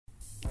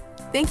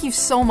Thank you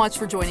so much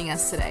for joining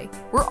us today.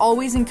 We're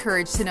always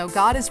encouraged to know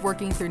God is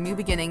working through new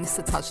beginnings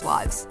to touch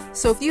lives.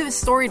 So if you have a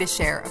story to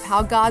share of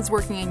how God's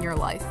working in your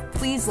life,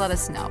 please let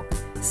us know.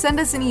 Send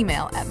us an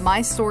email at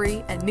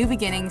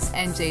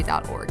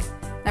mystory@newbeginningsnj.org.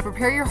 Now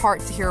prepare your heart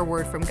to hear a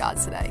word from God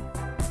today.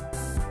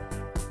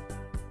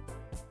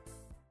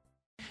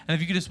 And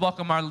if you could just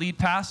welcome our lead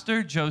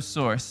pastor, Joe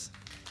Sorce.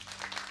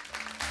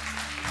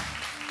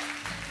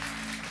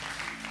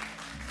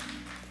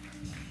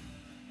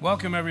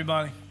 Welcome,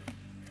 everybody.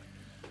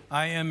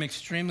 I am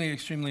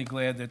extremely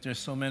glad that there's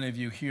so many of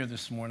you here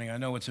this morning. I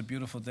know it's a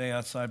beautiful day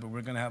outside, but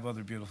we're going to have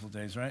other beautiful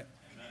days, right?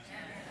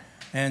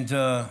 And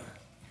I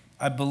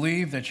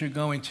believe that you're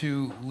going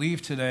to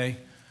leave today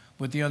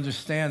with the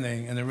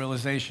understanding and the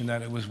realization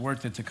that it was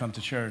worth it to come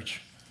to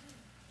church.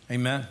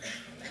 Amen?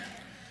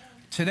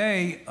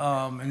 Today,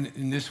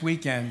 in this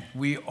weekend,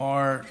 we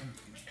are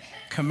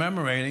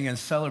commemorating and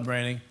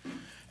celebrating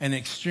an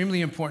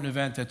extremely important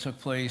event that took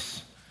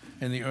place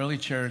in the early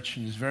church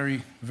in this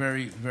very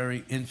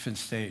infant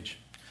stage.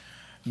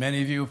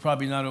 Many of you are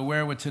probably not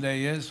aware what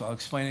today is. So I'll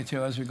explain it to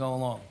you as we go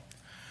along.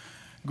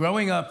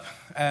 Growing up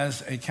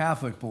as a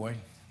Catholic boy,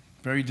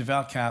 very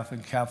devout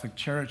Catholic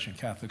church and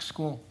Catholic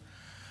school,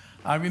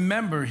 I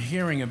remember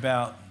hearing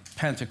about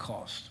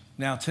Pentecost.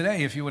 Now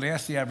today, if you would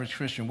ask the average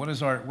Christian, what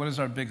is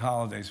our big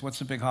holidays? What's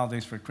the big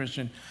holidays for a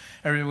Christian?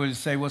 Everybody would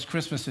say, well, it's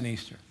Christmas and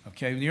Easter.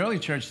 Okay, the early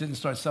church didn't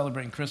start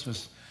celebrating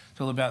Christmas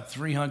till about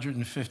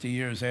 350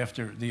 years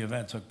after the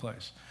event took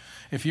place.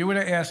 If you were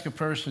to ask a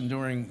person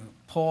during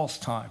Paul's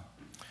time,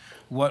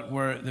 what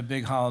were the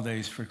big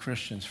holidays for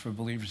Christians, for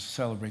believers to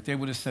celebrate, they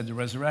would have said the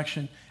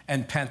resurrection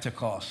and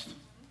Pentecost.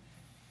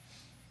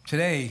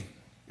 Today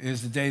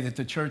is the day that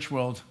the church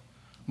world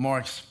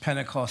marks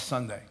Pentecost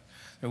Sunday.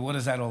 And what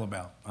is that all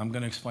about? I'm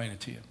going to explain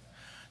it to you.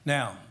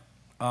 Now,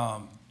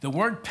 the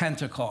word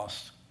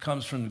Pentecost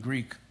comes from the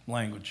Greek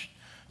language.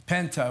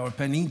 Penta or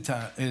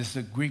penita is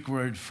the Greek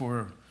word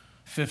for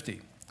 50.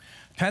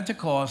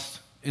 Pentecost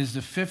is the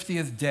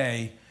 50th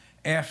day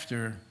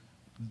after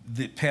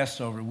the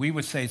Passover. We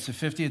would say it's the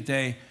 50th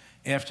day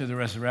after the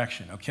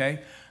resurrection,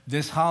 okay?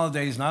 This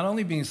holiday is not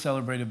only being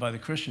celebrated by the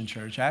Christian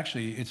church,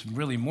 actually it's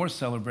really more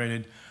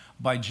celebrated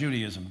by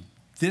Judaism.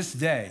 This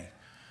day,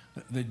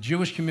 the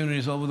Jewish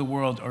communities all over the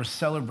world are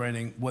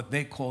celebrating what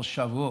they call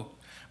Shavuot,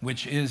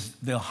 which is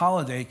the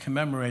holiday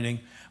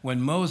commemorating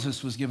when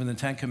Moses was given the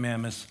Ten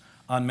Commandments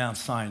on Mount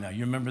Sinai.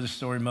 You remember the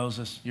story,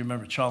 Moses? You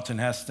remember Charlton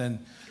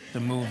Heston,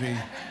 the movie,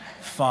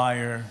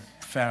 fire,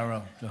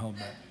 Pharaoh, the whole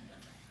bit.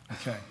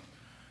 Okay.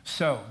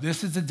 So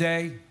this is the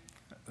day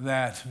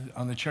that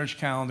on the church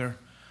calendar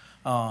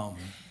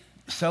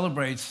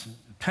celebrates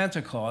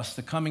Pentecost,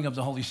 the coming of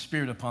the Holy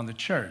Spirit upon the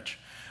church,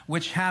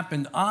 which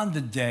happened on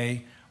the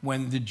day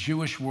when the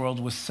Jewish world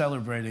was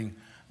celebrating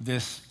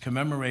this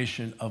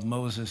commemoration of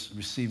Moses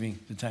receiving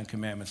the Ten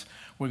Commandments.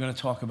 We're going to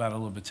talk about it a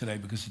little bit today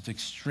because it's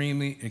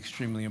extremely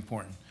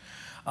important.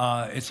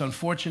 It's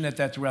unfortunate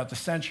that throughout the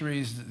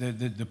centuries,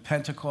 the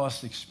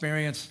Pentecost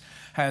experience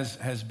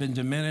has been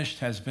diminished,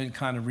 has been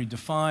kind of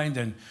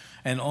redefined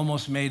and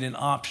almost made an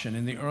option.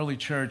 In the early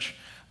church,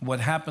 what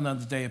happened on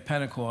the day of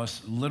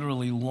Pentecost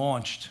literally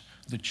launched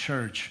the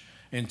church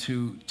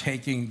into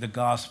taking the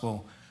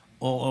gospel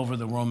all over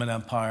the Roman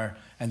Empire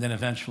and then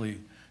eventually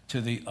to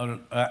the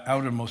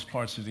outermost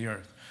parts of the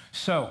earth.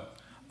 So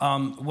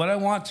what I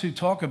want to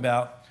talk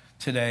about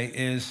today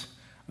is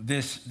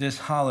this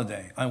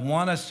holiday. I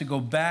want us to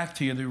go back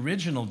to the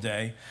original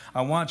day.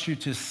 I want you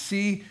to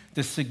see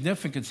the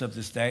significance of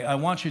this day. I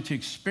want you to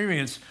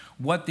experience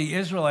what the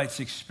Israelites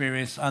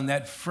experienced on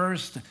that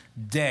first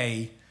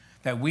day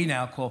that we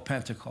now call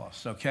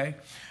Pentecost, okay?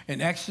 In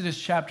Exodus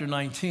chapter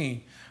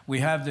 19, we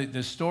have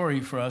the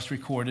story for us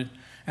recorded.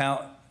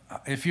 Now,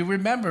 if you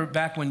remember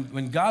back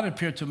when God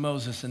appeared to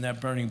Moses in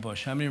that burning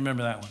bush, how many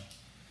remember that one?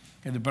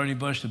 In the burning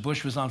bush, the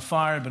bush was on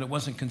fire, but it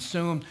wasn't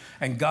consumed,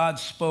 and God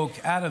spoke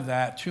out of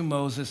that to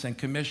Moses and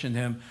commissioned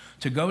him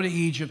to go to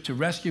Egypt to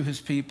rescue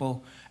his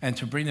people and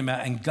to bring them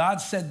out. And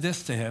God said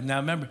this to him. Now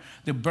remember,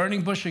 the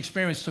burning bush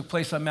experience took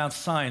place on Mount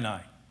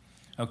Sinai.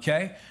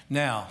 Okay?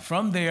 Now,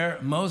 from there,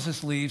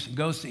 Moses leaves,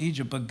 goes to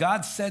Egypt, but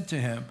God said to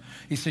him,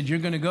 he said, you're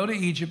going to go to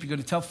Egypt, you're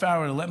going to tell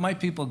Pharaoh to let my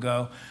people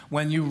go.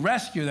 When you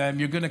rescue them,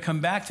 you're going to come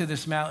back to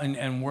this mountain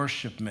and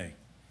worship me.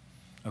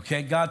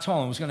 Okay? God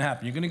told him what's going to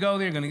happen. You're going to go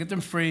there, you're going to get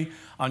them free.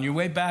 On your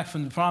way back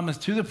from the promise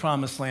to the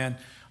promised land,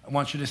 I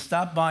want you to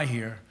stop by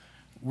here.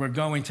 We're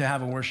going to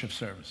have a worship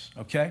service.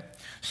 Okay?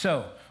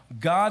 So,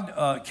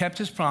 God kept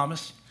his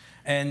promise,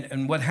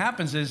 and what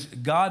happens is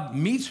God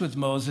meets with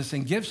Moses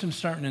and gives him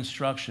certain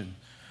instruction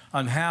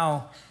on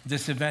how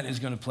this event is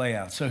going to play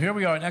out. So here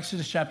we are in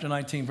Exodus chapter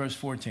 19, verse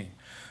 14.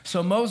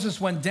 So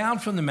Moses went down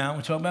from the mountain,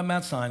 we're talking about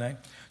Mount Sinai,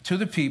 to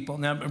the people.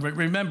 Now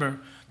remember,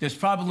 there's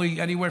probably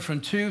anywhere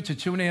from 2 to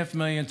 2.5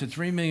 million to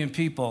 3 million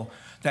people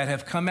that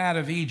have come out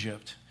of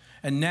Egypt.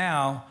 And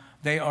now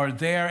they are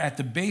there at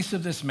the base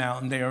of this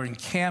mountain. They are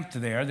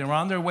encamped there. They're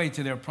on their way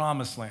to their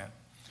promised land.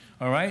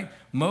 All right?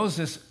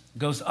 Moses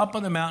goes up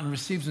on the mountain,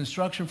 receives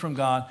instruction from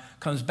God,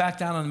 comes back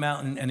down on the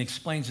mountain and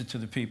explains it to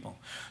the people.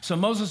 So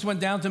Moses went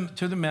down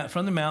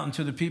from the mountain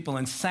to the people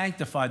and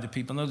sanctified the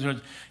people. In other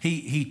words,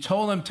 he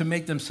told them to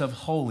make themselves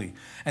holy.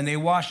 And they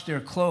washed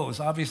their clothes,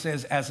 obviously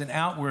as an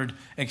outward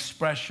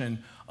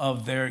expression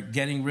of their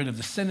getting rid of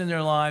the sin in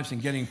their lives and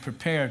getting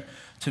prepared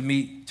to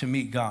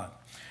meet God.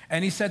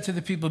 And he said to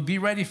the people, be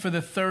ready for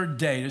the third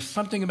day. There's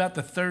something about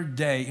the third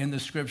day in the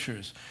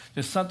scriptures.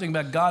 There's something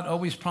about God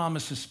always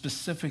promises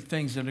specific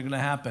things that are going to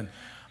happen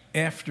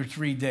after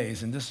 3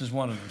 days, and this is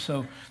one of them.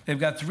 So they've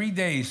got 3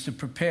 days to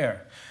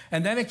prepare.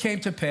 And then it came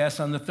to pass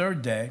on the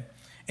third day,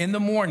 in the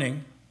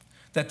morning,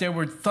 that there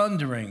were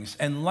thunderings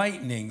and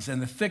lightnings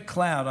and a thick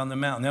cloud on the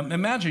mountain. Now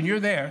imagine you're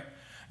there.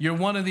 You're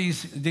one of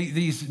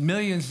these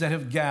millions that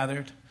have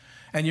gathered.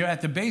 And you're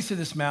at the base of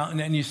this mountain,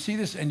 and you see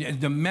this,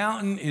 and the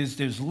mountain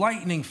there's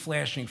lightning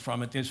flashing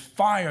from it. There's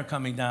fire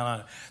coming down on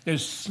it.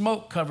 There's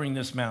smoke covering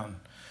this mountain.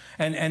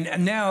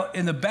 And now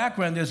in the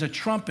background, there's a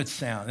trumpet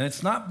sound. And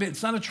it's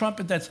not a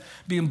trumpet that's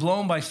being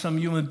blown by some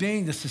human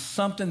being. This is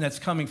something that's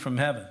coming from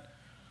heaven.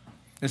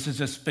 This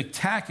is a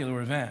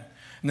spectacular event.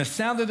 And the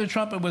sound of the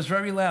trumpet was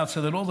very loud,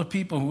 so that all the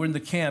people who were in the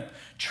camp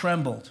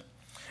trembled.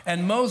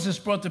 And Moses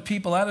brought the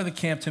people out of the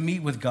camp to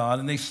meet with God,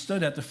 and they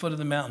stood at the foot of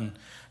the mountain.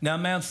 Now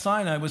Mount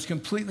Sinai was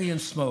completely in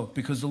smoke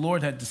because the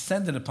Lord had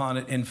descended upon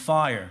it in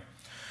fire.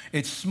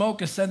 Its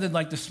smoke ascended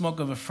like the smoke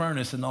of a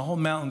furnace, and the whole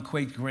mountain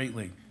quaked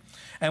greatly.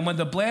 And when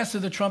the blast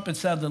of the trumpet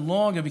sounded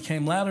long and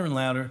became louder and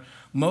louder,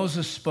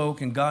 Moses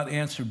spoke, and God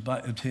answered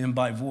to him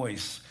by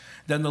voice.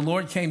 Then the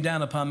Lord came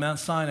down upon Mount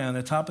Sinai on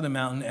the top of the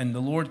mountain, and the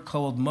Lord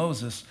called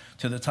Moses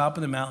to the top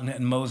of the mountain,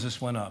 and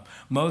Moses went up.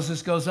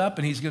 Moses goes up,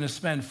 and he's going to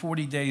spend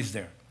 40 days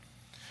there.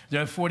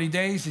 There are 40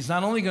 days. He's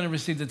not only going to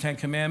receive the 10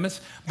 Commandments,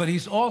 but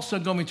he's also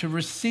going to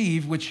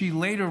receive, which he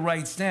later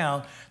writes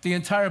down, the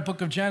entire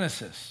book of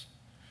Genesis.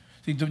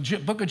 The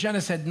book of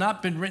Genesis had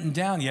not been written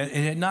down yet.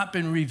 It had not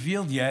been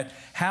revealed yet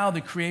how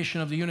the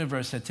creation of the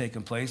universe had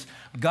taken place.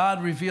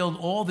 God revealed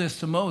all this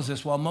to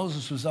Moses while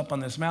Moses was up on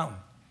this mountain.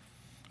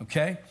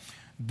 Okay?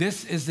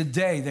 This is the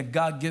day that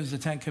God gives the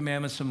 10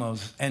 Commandments to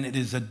Moses, and it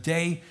is a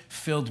day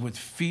filled with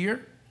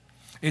fear.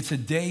 It's a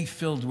day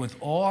filled with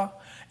awe.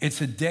 It's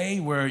a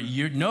day where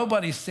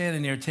nobody's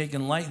standing there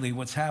taking lightly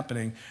what's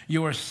happening.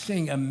 You are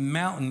seeing a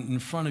mountain in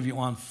front of you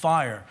on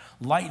fire,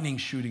 lightning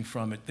shooting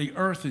from it. The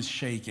earth is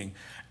shaking.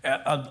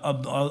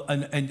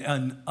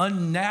 An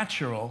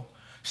unnatural,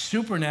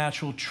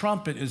 supernatural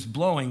trumpet is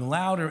blowing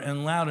louder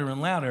and louder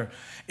and louder.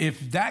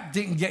 If that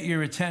didn't get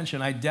your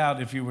attention, I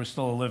doubt if you were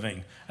still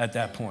living at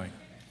that point.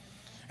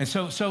 And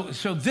so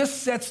this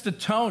sets the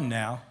tone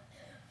now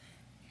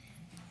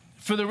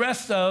for the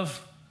rest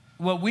of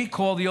what we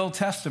call the Old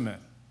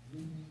Testament.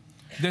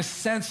 This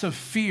sense of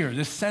fear,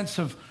 this sense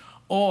of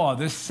awe,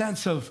 this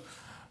sense of,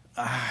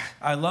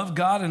 I love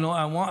God and all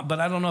I want, but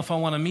I don't know if I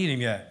want to meet him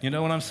yet. You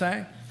know what I'm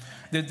saying?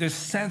 This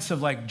sense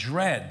of like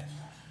dread.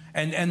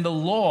 And the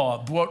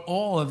law brought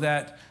all of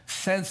that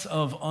sense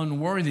of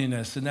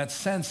unworthiness and that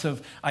sense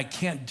of, I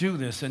can't do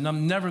this and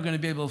I'm never going to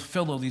be able to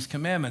fulfill all these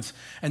commandments.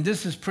 And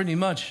this is pretty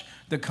much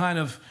the kind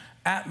of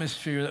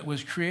atmosphere that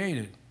was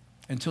created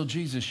until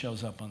Jesus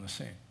shows up on the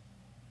scene.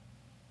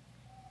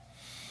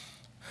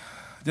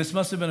 This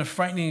must have been a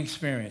frightening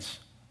experience.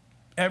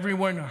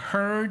 Everyone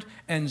heard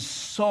and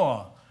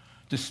saw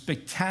the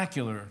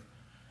spectacular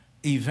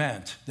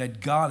event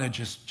that God had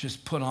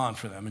just put on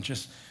for them and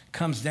just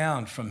comes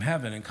down from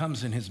heaven and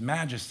comes in his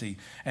majesty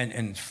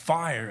and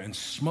fire and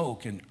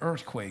smoke and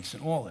earthquakes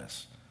and all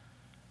this.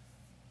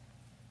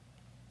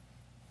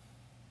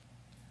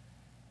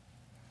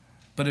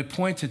 But it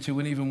pointed to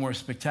an even more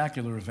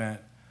spectacular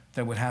event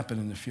that would happen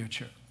in the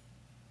future.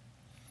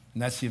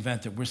 And that's the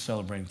event that we're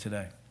celebrating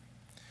today.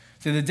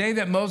 So the day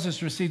that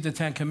Moses received the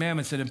 10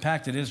 Commandments, it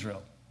impacted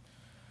Israel.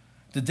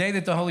 The day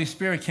that the Holy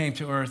Spirit came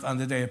to earth on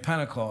the day of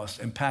Pentecost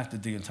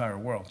impacted the entire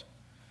world.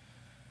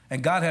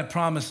 And God had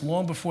promised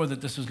long before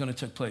that this was going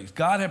to take place.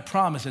 God had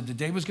promised that the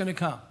day was going to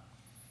come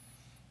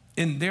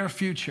in their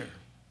future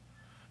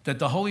that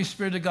the Holy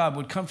Spirit of God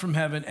would come from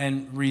heaven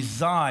and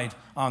reside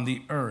on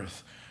the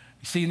earth.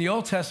 You see, in the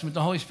Old Testament,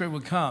 the Holy Spirit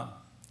would come,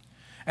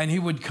 and he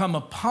would come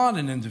upon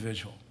an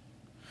individual.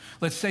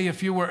 Let's say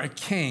if you were a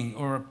king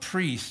or a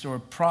priest or a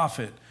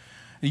prophet,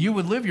 you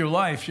would live your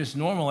life just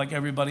normal like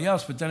everybody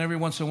else, but then every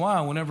once in a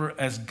while, whenever,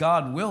 as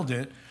God willed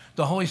it,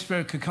 the Holy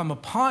Spirit could come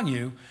upon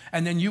you,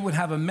 and then you would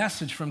have a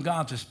message from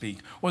God to speak.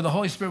 Or the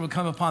Holy Spirit would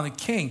come upon the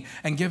king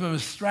and give him a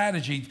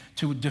strategy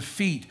to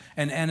defeat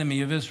an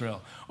enemy of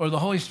Israel. Or the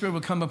Holy Spirit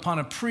would come upon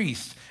a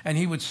priest, and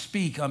he would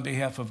speak on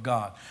behalf of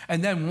God.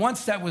 And then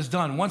once that was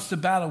done, once the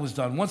battle was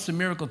done, once the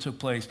miracle took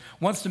place,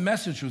 once the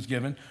message was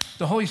given,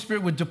 the Holy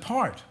Spirit would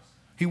depart.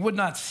 He would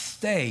not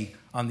stay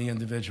on the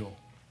individual.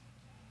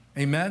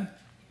 Amen?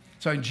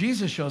 So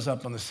Jesus shows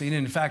up on the scene,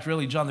 and in fact,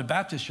 really, John the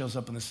Baptist shows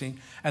up on the scene,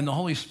 and the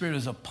Holy Spirit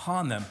is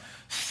upon them,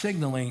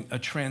 signaling a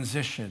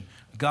transition.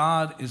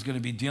 God is going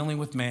to be dealing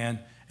with man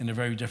in a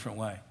very different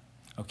way,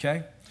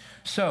 okay?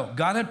 So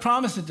God had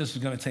promised that this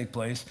was going to take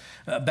place.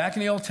 Back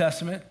in the Old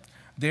Testament,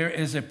 there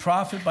is a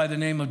prophet by the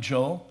name of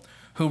Joel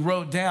who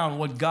wrote down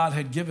what God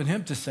had given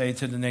him to say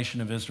to the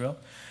nation of Israel.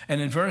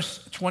 And in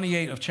verse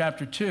 28 of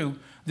chapter 2,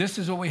 this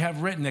is what we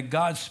have written, that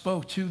God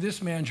spoke to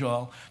this man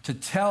Joel to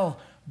tell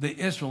the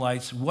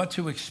Israelites what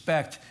to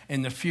expect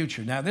in the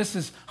future. Now, this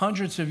is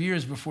hundreds of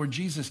years before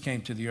Jesus came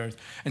to the earth.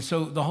 And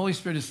so the Holy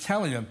Spirit is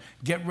telling them,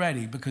 get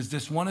ready, because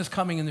this one is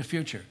coming in the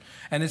future.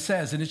 And it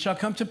says, and it shall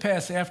come to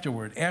pass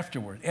afterward.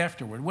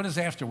 What does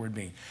afterward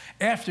mean?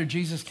 After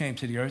Jesus came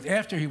to the earth,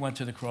 after he went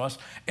to the cross,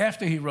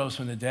 after he rose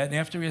from the dead, and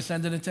after he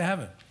ascended into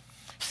heaven.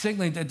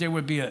 Signaling that there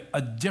would be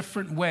a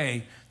different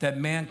way that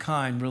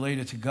mankind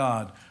related to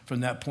God from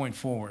that point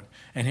forward.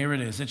 And here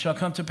it is. It shall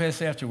come to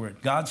pass afterward,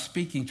 God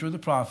speaking through the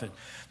prophet,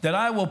 that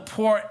I will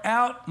pour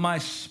out my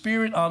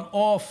spirit on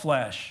all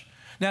flesh.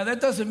 Now, that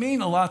doesn't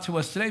mean a lot to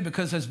us today,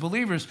 because as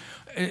believers,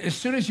 as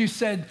soon as you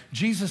said,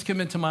 Jesus,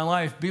 come into my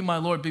life, be my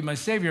Lord, be my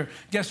Savior,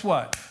 guess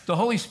what? The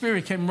Holy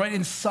Spirit came right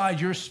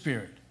inside your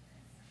spirit.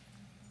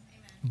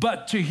 Amen.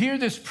 But to hear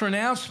this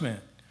pronouncement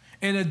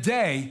in a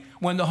day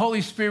when the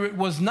Holy Spirit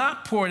was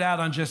not poured out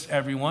on just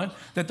everyone,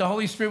 that the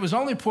Holy Spirit was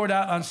only poured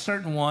out on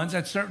certain ones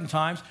at certain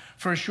times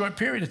for a short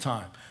period of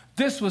time.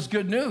 This was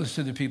good news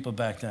to the people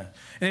back then.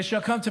 And it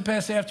shall come to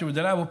pass afterward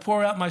that I will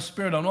pour out my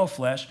spirit on all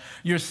flesh.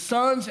 Your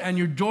sons and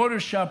your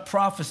daughters shall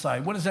prophesy.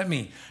 What does that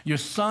mean? Your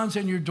sons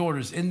and your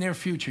daughters in their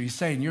future, he's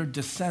saying your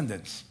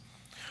descendants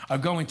are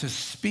going to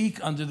speak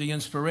under the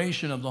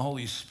inspiration of the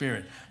Holy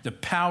Spirit. The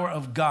power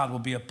of God will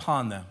be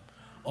upon them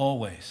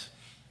always.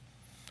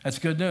 That's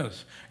good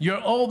news.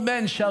 Your old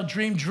men shall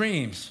dream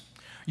dreams.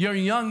 Your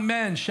young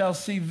men shall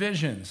see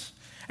visions.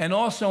 And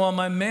also on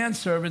my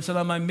manservants and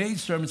on my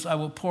maidservants, I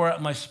will pour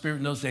out my spirit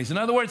in those days. In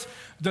other words,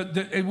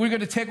 we're going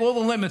to take all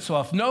the limits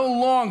off. No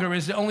longer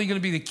is it only going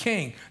to be the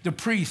king, the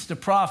priest, the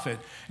prophet.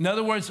 In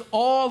other words,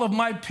 all of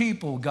my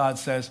people, God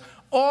says,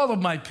 all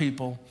of my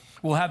people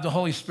will have the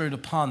Holy Spirit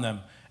upon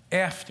them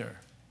after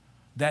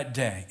that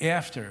day,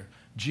 after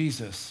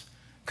Jesus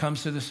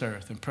comes to this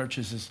earth and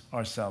purchases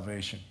our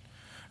salvation.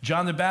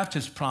 John the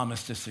Baptist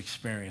promised this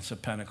experience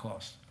of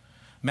Pentecost.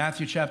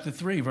 Matthew chapter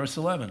 3, verse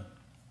 11.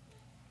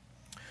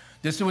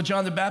 This is what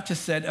John the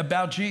Baptist said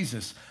about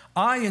Jesus.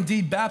 I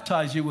indeed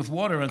baptize you with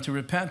water unto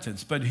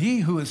repentance, but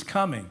he who is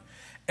coming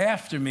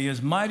after me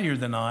is mightier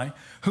than I,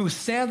 whose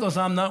sandals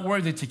I'm not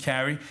worthy to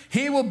carry.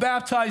 He will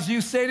baptize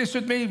you, say this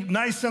with me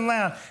nice and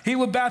loud. He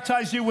will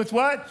baptize you with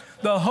what?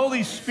 The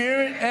Holy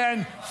Spirit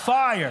and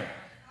fire.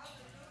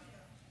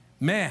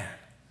 Man,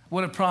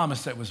 what a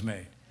promise that was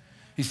made.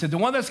 He said, the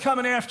one that's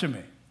coming after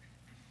me,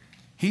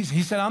 he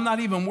said, I'm not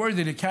even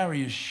worthy to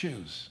carry his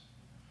shoes.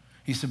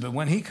 He said, but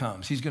when he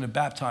comes, he's going to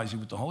baptize you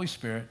with the Holy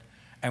Spirit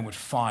and with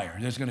fire.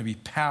 There's going to be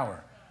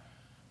power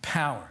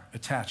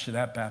attached to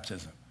that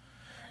baptism.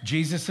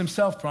 Jesus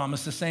himself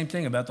promised the same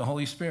thing about the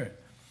Holy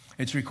Spirit.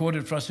 It's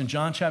recorded for us in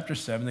John chapter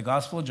 7, the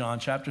Gospel of John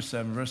chapter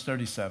 7, verse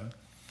 37.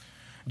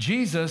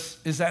 Jesus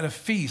is at a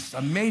feast,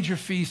 a major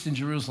feast in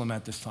Jerusalem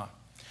at this time.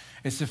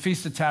 It's the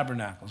Feast of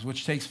Tabernacles,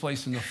 which takes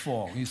place in the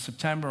fall. It's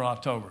September,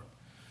 October.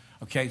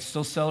 Okay, it's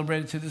still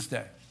celebrated to this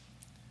day.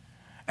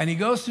 And he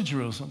goes to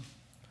Jerusalem,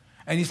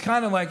 and he's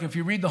kind of like, if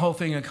you read the whole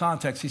thing in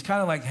context, he's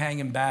kind of like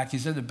hanging back.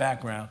 He's in the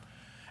background.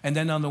 And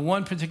then on the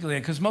one particular day,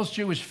 because most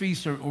Jewish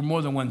feasts are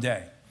more than one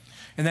day.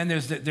 And then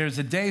there's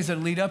the days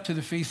that lead up to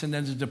the feast, and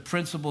then there's the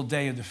principal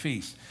day of the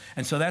feast.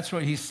 And so that's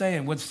what he's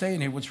saying. What's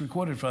saying here, what's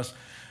recorded for us.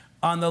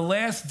 On the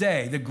last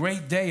day, the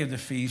great day of the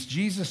feast,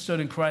 Jesus stood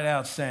and cried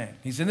out, saying,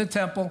 he's in the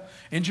temple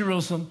in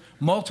Jerusalem,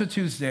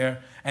 multitudes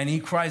there, and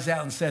he cries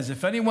out and says,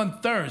 if anyone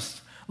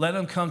thirsts, let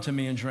him come to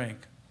me and drink.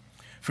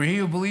 For he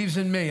who believes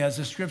in me, as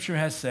the scripture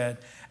has said,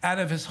 out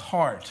of his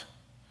heart,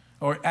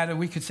 or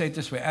we could say it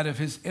this way, out of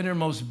his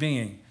innermost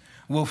being,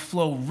 will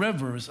flow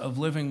rivers of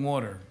living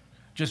water.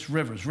 Just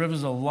rivers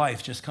of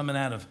life just coming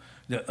out of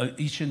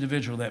each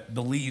individual that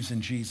believes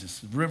in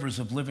Jesus, rivers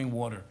of living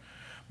water.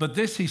 But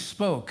this he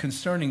spoke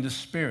concerning the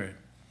Spirit,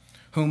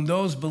 whom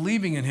those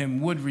believing in him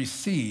would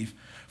receive,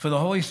 for the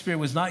Holy Spirit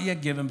was not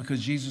yet given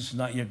because Jesus was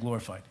not yet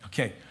glorified.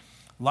 Okay,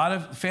 a lot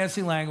of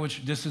fancy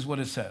language. This is what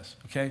it says,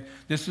 okay?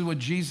 This is what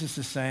Jesus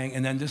is saying,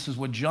 and then this is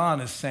what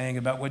John is saying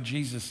about what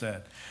Jesus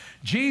said.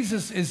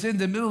 Jesus is in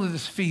the middle of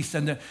this feast,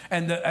 and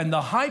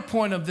the high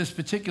point of this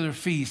particular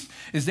feast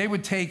is they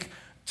would take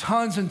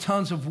tons and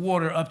tons of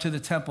water up to the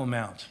Temple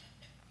Mount.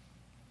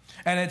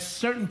 And at a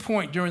certain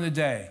point during the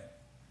day,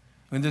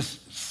 when this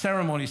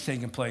ceremony is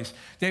taking place,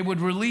 they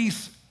would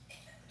release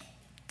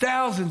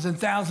thousands and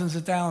thousands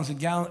and thousands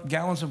of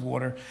gallons of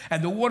water,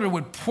 and the water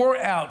would pour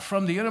out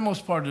from the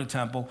innermost part of the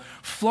temple,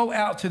 flow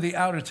out to the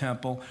outer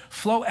temple,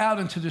 flow out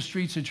into the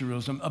streets of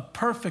Jerusalem, a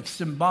perfect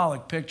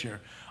symbolic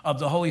picture of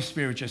the Holy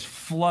Spirit just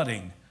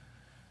flooding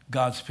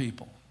God's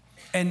people.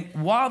 And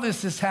while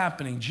this is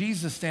happening,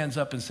 Jesus stands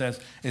up and says,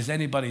 is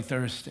anybody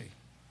thirsty?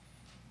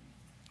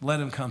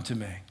 Let him come to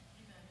me.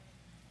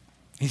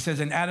 He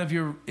says, and out of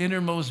your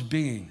innermost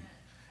being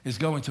is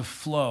going to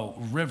flow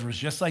rivers,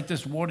 just like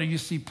this water you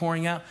see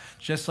pouring out,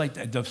 just like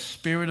the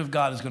Spirit of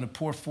God is going to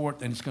pour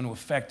forth, and it's going to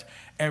affect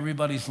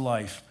everybody's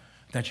life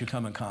that you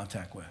come in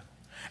contact with.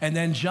 And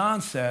then John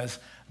says,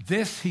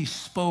 this he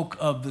spoke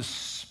of the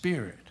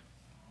Spirit.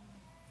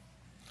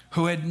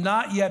 who had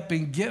not yet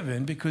been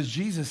given because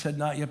Jesus had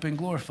not yet been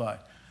glorified.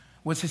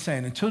 What's he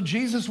saying? Until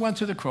Jesus went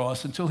to the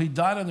cross, until he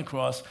died on the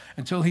cross,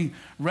 until he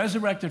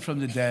resurrected from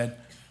the dead,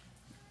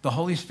 the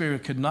Holy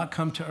Spirit could not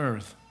come to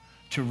earth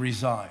to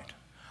reside.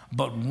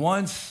 But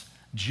once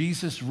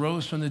Jesus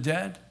rose from the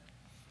dead,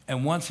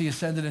 and once he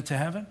ascended into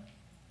heaven,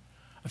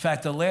 in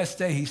fact, the last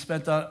day he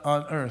spent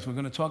on earth, we're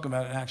going to talk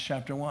about it in Acts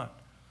chapter 1,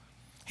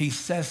 he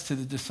says to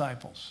the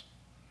disciples,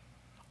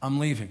 I'm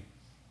leaving.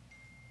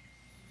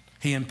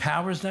 He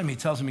empowers them. He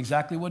tells them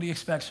exactly what he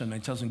expects from them.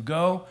 He tells them,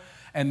 go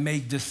and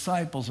make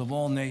disciples of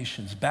all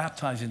nations,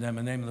 baptizing them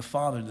in the name of the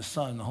Father, the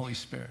Son, and the Holy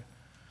Spirit.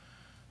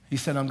 He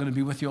said, I'm going to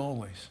be with you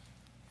always.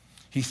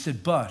 He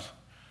said, but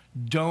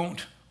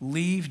don't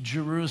leave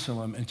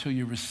Jerusalem until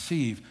you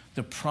receive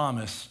the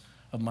promise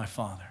of my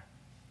Father.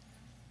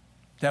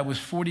 That was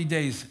 40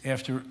 days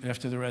after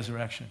the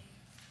resurrection.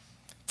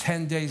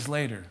 10 days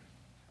later,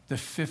 the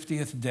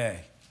 50th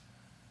day,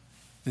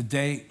 the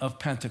day of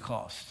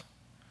Pentecost,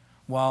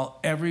 while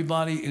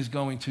everybody is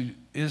going to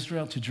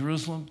Israel, to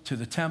Jerusalem, to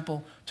the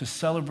temple, to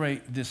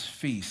celebrate this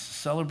feast,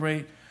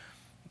 celebrate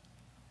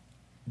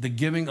the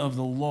giving of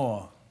the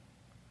law,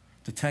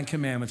 the Ten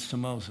Commandments to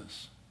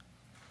Moses.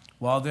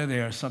 While they're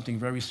there, something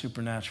very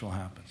supernatural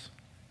happens.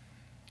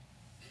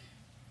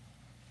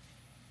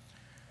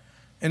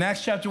 In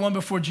Acts chapter 1,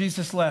 before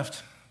Jesus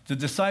left, the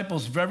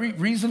disciples very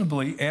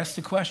reasonably asked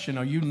the question,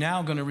 are you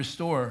now going to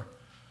restore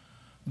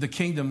the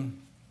kingdom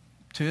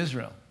to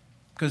Israel?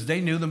 Because they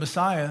knew the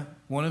Messiah,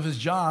 one of his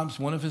jobs,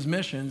 one of his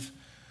missions,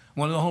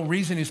 one of the whole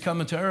reason he's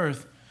coming to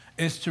earth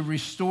is to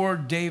restore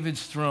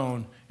David's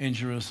throne in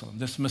Jerusalem.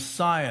 This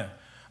Messiah,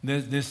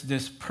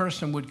 this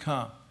person would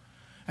come,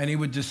 and he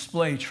would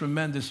display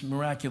tremendous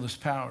miraculous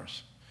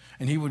powers.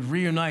 And he would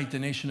reunite the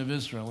nation of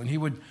Israel, and he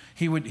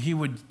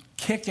would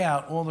kick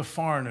out all the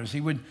foreigners.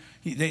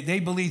 They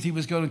believed he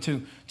was going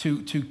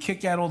to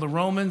kick out all the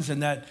Romans,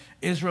 and that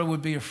Israel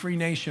would be a free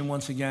nation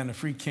once again, a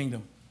free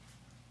kingdom.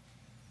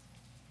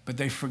 But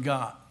they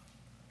forgot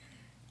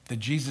that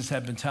Jesus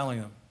had been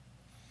telling them,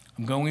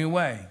 I'm going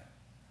away,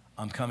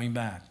 I'm coming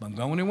back. I'm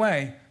going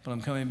away, but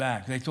I'm coming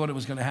back. They thought it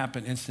was going to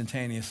happen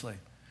instantaneously.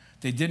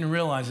 They didn't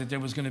realize that there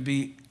was going to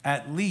be,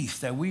 at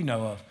least that we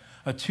know of,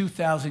 a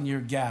 2,000-year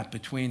gap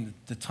between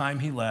the time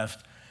he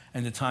left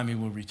and the time he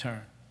will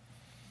return.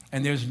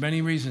 And there's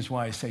many reasons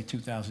why I say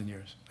 2,000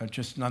 years.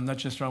 I'm not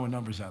just throwing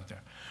numbers out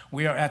there.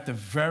 We are at the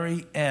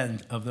very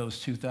end of those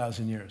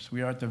 2,000 years.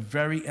 We are at the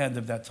very end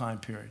of that time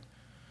period.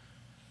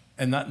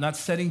 And not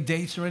setting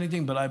dates or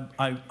anything, but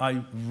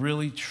I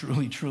really,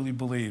 truly, truly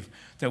believe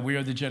that we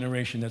are the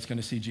generation that's going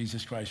to see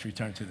Jesus Christ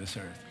return to this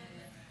earth.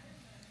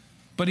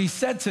 But he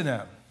said to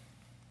them,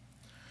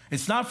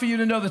 it's not for you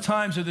to know the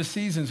times or the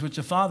seasons which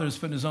the Father has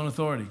put in his own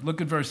authority.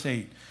 Look at verse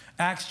 8.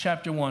 Acts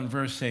chapter 1,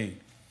 verse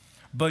 8.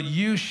 But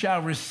you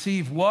shall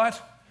receive what?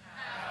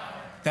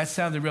 Power. That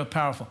sounded real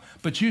powerful.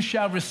 But you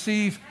shall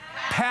receive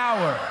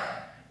power.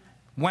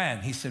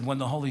 When? He said, when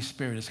the Holy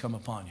Spirit has come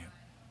upon you.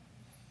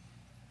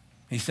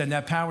 He said, and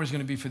that power is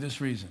going to be for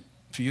this reason,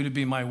 for you to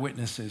be my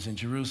witnesses in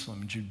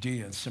Jerusalem, and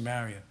Judea, and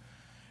Samaria,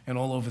 and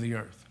all over the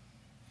earth.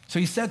 So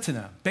he said to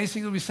them,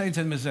 basically what he's saying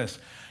to them is this,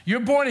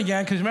 you're born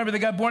again, because remember they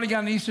got born again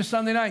on Easter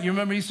Sunday night. You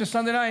remember Easter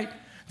Sunday night?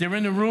 They're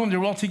in the room,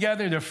 they're all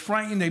together, they're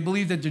frightened, they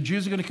believe that the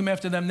Jews are going to come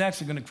after them next,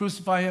 they're going to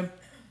crucify him.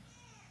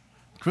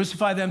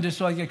 Crucify them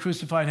just like they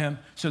crucified him.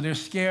 So they're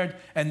scared,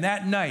 and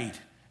that night,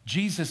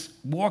 Jesus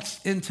walks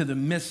into the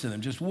midst of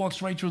them, just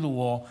walks right through the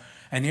wall,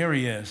 and here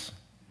he is.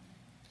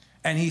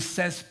 And he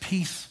says,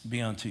 peace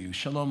be unto you.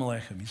 Shalom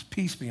aleichem. He's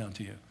peace be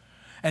unto you.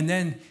 And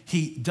then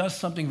he does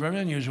something very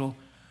unusual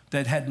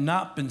that had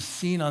not been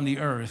seen on the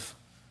earth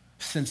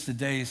since the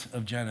days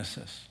of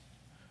Genesis.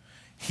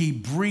 He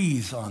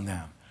breathes on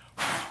them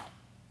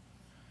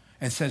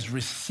and says,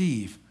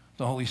 receive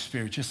the Holy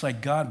Spirit, just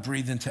like God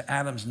breathed into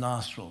Adam's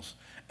nostrils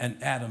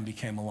and Adam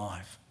became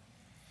alive.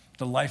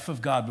 The life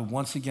of God was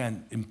once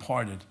again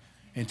imparted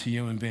into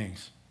human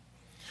beings.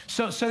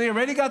 So they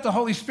already got the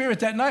Holy Spirit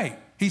that night.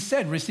 He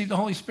said, receive the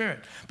Holy Spirit.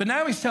 But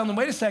now he's telling them,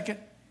 wait a second.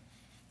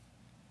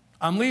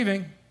 I'm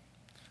leaving.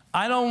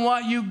 I don't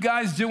want you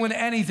guys doing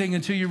anything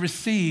until you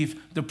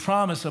receive the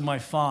promise of my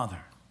Father.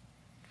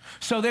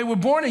 So they were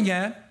born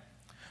again,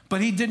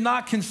 but he did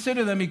not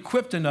consider them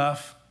equipped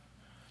enough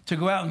to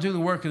go out and do the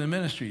work of the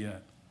ministry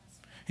yet.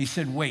 He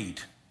said,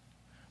 wait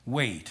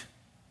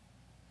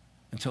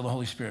until the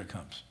Holy Spirit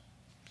comes.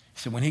 He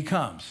said, when he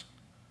comes,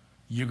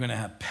 you're going to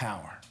have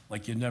power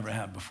like you never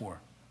had before.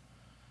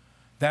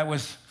 That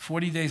was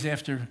 40 days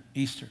after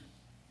Easter.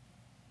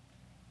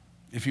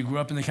 If you grew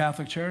up in the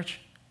Catholic Church,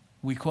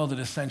 we called it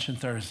Ascension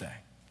Thursday.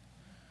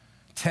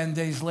 10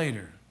 days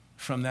later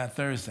from that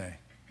Thursday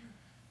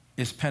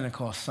is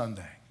Pentecost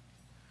Sunday.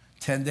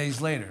 10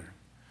 days later,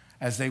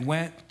 as they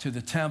went to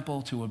the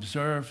temple to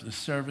observe the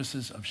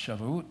services of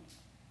Shavuot,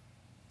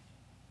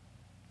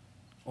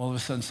 all of a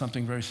sudden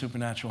something very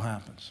supernatural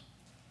happens.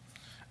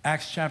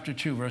 Acts chapter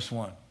 2, verse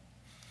 1.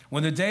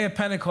 When the day of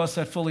Pentecost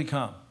had fully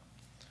come,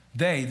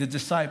 they, the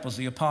disciples,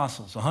 the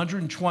apostles,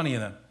 120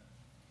 of them,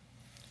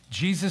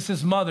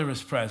 Jesus' mother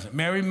is present.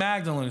 Mary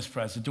Magdalene is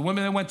present. The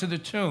women that went to the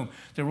tomb,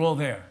 they're all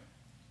there.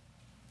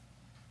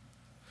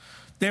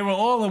 They were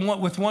all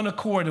with one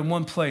accord in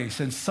one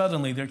place, and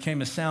suddenly there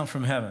came a sound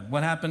from heaven.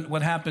 What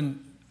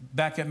happened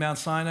back at Mount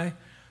Sinai?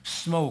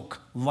 Smoke,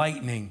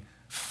 lightning,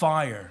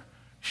 fire,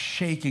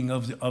 shaking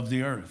of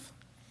the earth.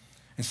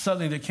 And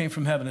suddenly there came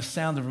from heaven a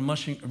sound of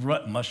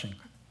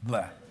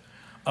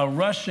a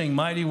rushing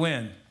mighty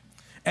wind,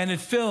 and it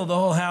filled the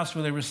whole house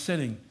where they were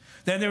sitting.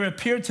 Then there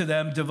appeared to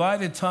them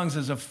divided tongues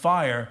as of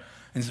fire,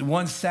 and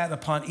one sat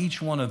upon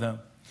each one of them.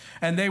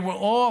 And they were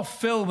all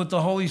filled with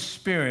the Holy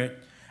Spirit,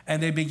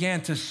 and they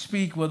began to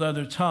speak with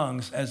other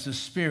tongues as the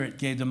Spirit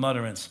gave them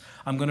utterance.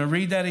 I'm going to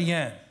read that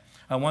again.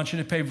 I want you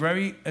to pay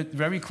very,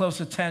 very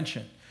close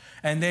attention.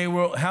 And they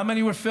were, how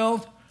many were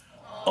filled?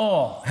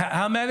 All.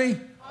 How many?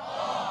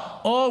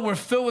 All were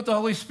filled with the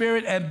Holy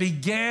Spirit and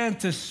began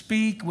to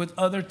speak with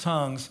other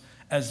tongues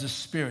as the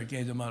Spirit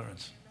gave them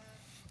utterance.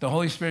 The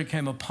Holy Spirit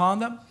came upon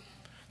them.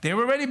 They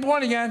were already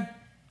born again.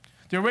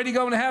 They were already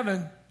going to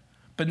heaven.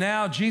 But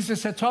now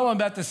Jesus had told them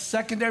about the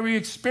secondary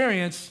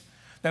experience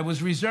that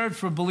was reserved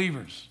for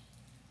believers.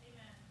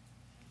 Amen.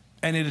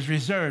 And it is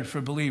reserved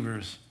for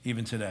believers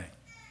even today.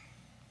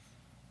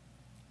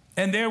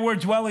 And there were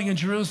dwelling in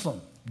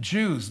Jerusalem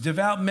Jews,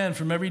 devout men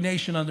from every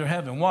nation under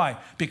heaven. Why?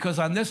 Because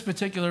on this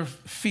particular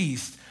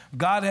feast,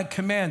 God had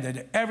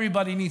commanded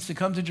everybody needs to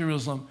come to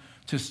Jerusalem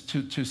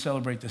to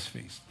celebrate this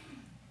feast.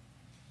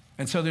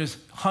 And so there's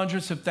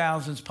hundreds of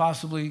thousands,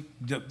 possibly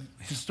the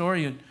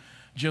historian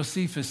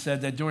Josephus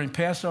said that during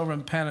Passover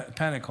and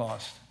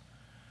Pentecost,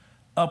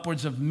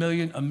 upwards of a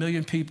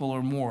million people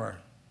or more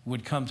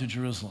would come to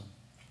Jerusalem.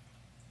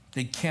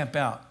 They'd camp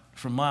out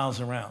for miles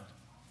around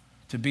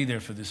to be there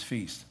for this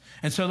feast.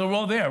 And so they're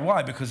all there.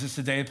 Why? Because it's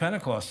the day of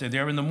Pentecost. They're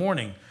there in the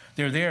morning.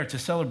 They're there to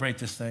celebrate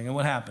this thing. And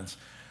what happens?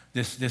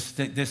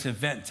 This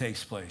event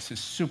takes place. This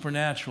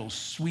supernatural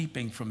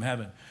sweeping from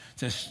heaven.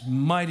 This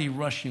mighty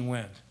rushing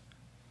wind.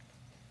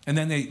 And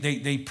then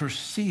they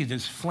perceive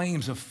these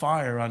flames of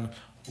fire on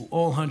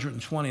all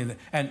 120.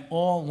 And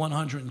all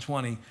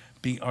 120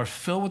 are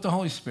filled with the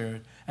Holy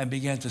Spirit and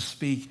began to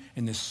speak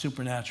in this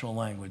supernatural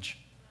language.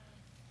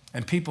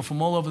 And people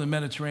from all over the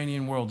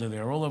Mediterranean world are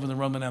there, all over the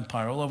Roman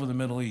Empire, all over the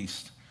Middle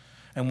East.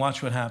 And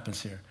watch what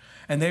happens here.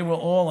 And they were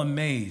all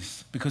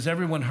amazed because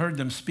everyone heard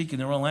them speak in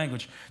their own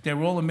language. They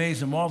were all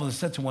amazed and marveled and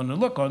said to one another,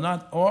 look,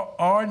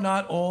 are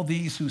not all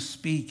these who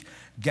speak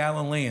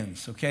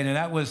Galileans? Okay, and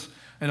that was,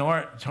 in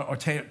our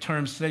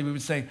terms today, we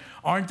would say,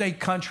 aren't they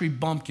country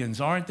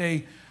bumpkins? Aren't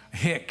they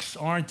hicks?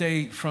 Aren't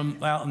they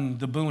from out in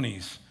the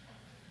boonies?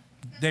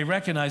 They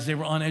recognized they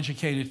were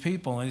uneducated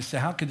people. And they said,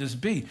 how could this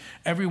be?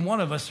 Every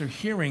one of us are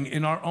hearing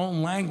in our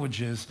own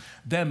languages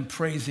them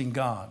praising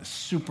God, a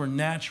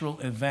supernatural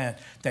event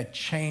that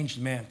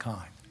changed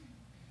mankind.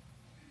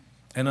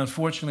 And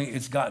unfortunately,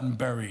 it's gotten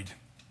buried.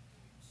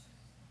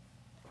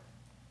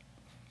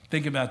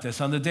 Think about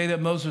this. On the day that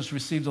Moses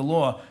received the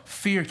law,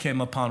 fear came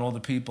upon all the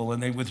people,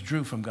 and they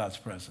withdrew from God's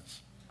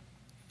presence.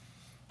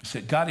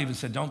 God even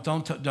said, don't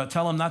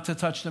tell them not to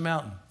touch the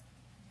mountain.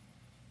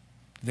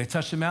 If they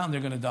touch the mountain,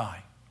 they're going to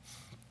die.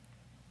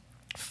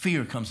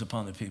 Fear comes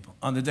upon the people.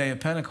 On the day of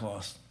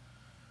Pentecost,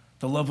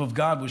 the love of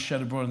God was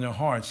shed abroad in their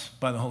hearts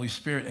by the Holy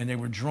Spirit, and they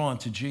were drawn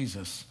to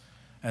Jesus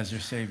as their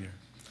Savior.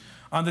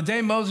 On the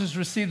day Moses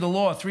received the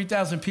law,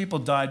 3,000 people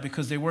died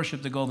because they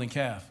worshiped the golden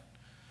calf.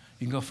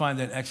 You can go find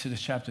that in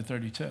Exodus chapter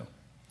 32.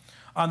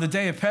 On the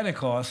day of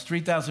Pentecost,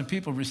 3,000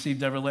 people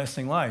received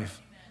everlasting life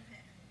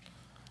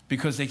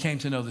because they came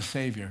to know the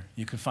Savior.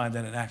 You can find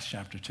that in Acts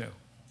chapter 2.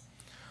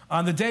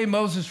 On the day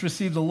Moses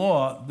received the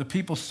law, the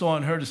people saw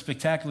and heard a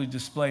spectacular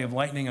display of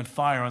lightning and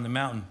fire on the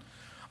mountain.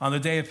 On the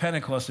day of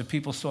Pentecost, the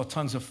people saw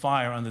tongues of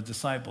fire on the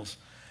disciples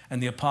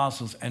and the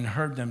apostles and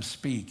heard them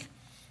speak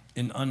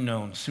in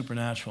unknown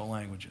supernatural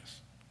languages.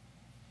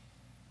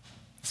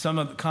 Some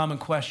of the common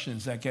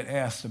questions that get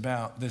asked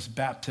about this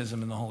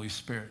baptism in the Holy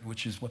Spirit,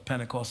 which is what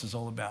Pentecost is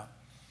all about.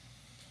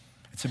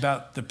 It's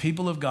about the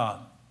people of God,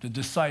 the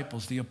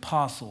disciples, the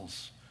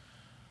apostles,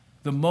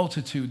 the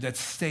multitude that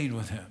stayed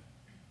with him.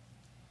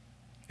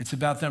 It's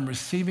about them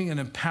receiving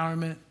an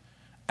empowerment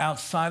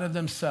outside of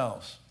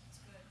themselves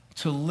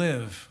to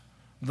live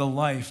the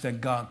life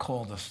that God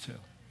called us to.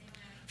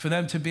 For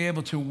them to be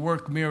able to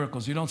work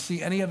miracles. You don't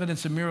see any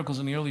evidence of miracles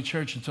in the early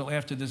church until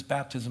after this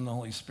baptism in the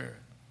Holy Spirit.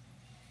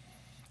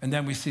 And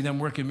then we see them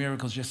working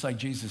miracles just like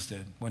Jesus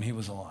did when he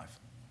was alive.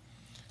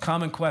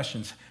 Common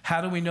questions.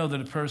 How do we know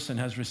that a person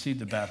has received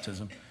the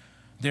baptism?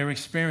 Their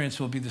experience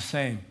will be the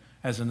same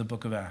as in the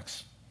book of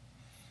Acts.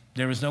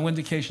 There is no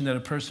indication that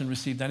a person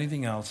received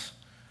anything else.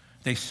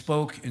 They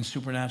spoke in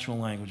supernatural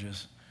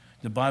languages.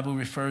 The Bible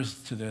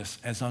refers to this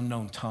as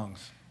unknown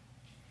tongues.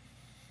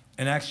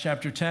 In Acts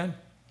chapter 10,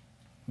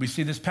 we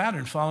see this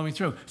pattern following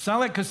through. It's not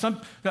like because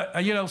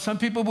some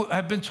people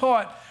have been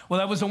taught, well,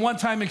 that was a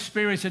one-time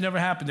experience. It never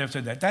happened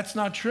after that. That's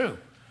not true.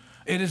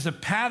 It is a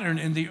pattern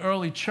in the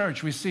early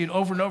church. We see it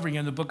over and over again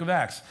in the book of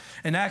Acts.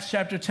 In Acts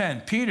chapter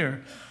 10,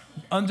 Peter,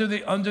 under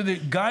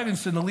the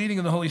guidance and the leading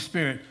of the Holy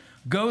Spirit,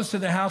 goes to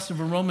the house of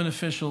a Roman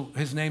official.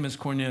 His name is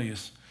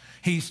Cornelius.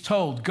 He's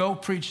told, go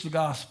preach the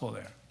gospel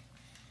there.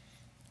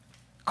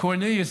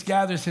 Cornelius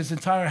gathers his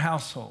entire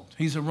household.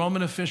 He's a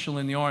Roman official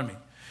in the army.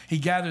 He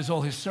gathers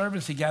all his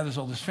servants. He gathers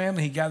all his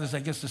family. He gathers, I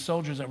guess, the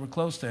soldiers that were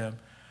close to him.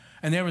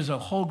 And there was a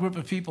whole group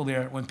of people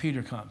there when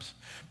Peter comes.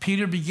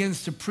 Peter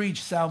begins to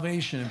preach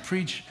salvation and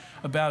preach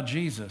about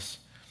Jesus.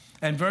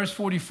 And verse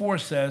 44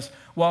 says,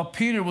 while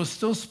Peter was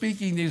still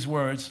speaking these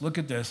words, look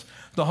at this,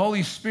 the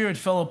Holy Spirit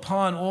fell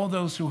upon all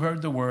those who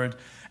heard the word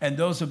and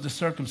those of the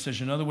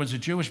circumcision. In other words, the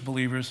Jewish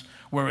believers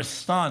were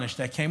astonished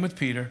that came with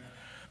Peter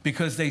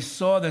because they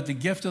saw that the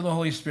gift of the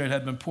Holy Spirit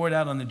had been poured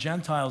out on the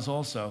Gentiles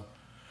also,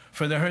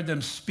 for they heard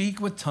them speak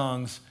with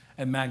tongues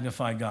and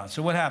magnify God.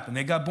 So what happened?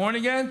 They got born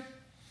again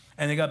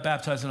and they got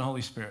baptized in the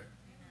Holy Spirit.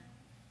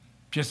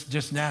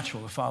 Just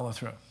natural to follow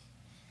through.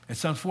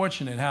 It's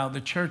unfortunate how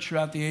the church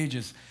throughout the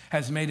ages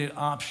has made it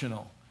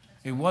optional.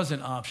 It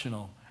wasn't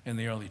optional in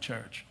the early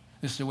church.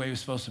 This is the way it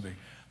was supposed to be.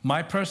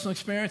 My personal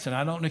experience, and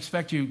I don't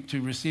expect you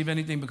to receive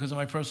anything because of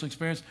my personal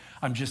experience,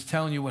 I'm just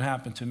telling you what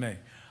happened to me.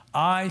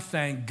 I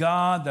thank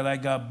God that I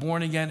got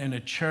born again in a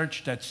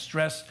church that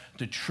stressed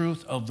the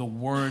truth of the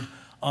word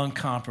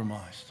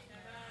uncompromised.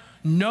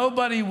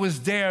 Nobody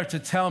was there to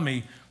tell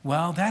me,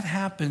 well, that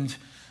happened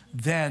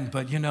then,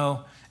 but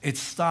it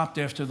stopped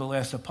after the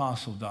last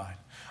apostle died.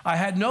 I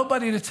had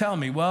nobody to tell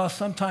me, well,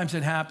 sometimes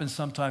it happens,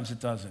 sometimes it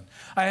doesn't.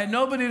 I had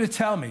nobody to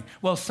tell me,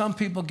 well, some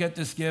people get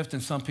this gift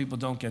and some people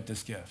don't get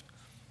this gift.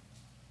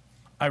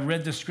 I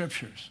read the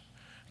scriptures,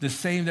 the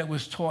same that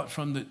was taught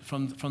from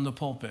the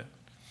pulpit.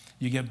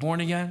 You get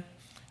born again,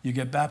 you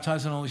get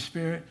baptized in the Holy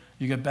Spirit,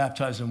 you get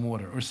baptized in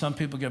water. Or some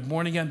people get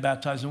born again,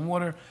 baptized in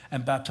water,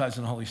 and baptized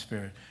in the Holy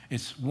Spirit.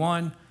 It's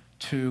 1,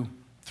 2,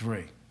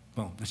 3.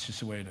 Boom, that's just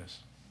the way it is.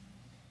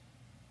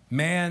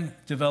 Man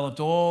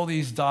developed all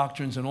these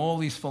doctrines and all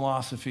these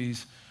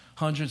philosophies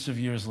hundreds of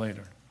years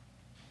later.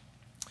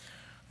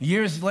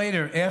 Years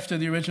later, after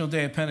the original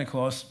day of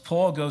Pentecost,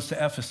 Paul goes to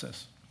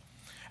Ephesus.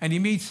 And he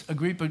meets a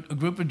group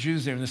of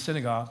Jews there in the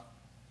synagogue.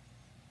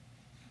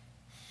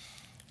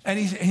 And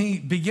he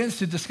begins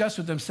to discuss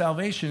with them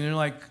salvation. And they're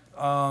like,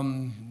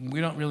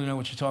 we don't really know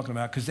what you're talking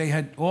about. Because they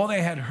had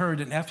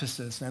heard in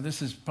Ephesus, now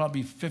this is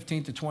probably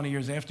 15 to 20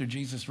 years after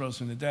Jesus rose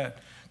from the dead,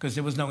 because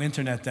there was no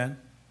internet then.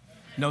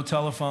 No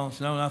telephones,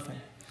 no nothing.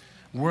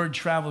 Word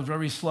traveled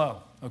very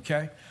slow,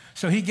 okay?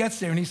 So he gets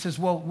there and he says,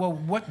 well,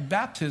 what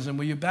baptism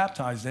were you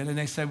baptized in? And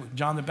they said,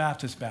 John the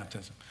Baptist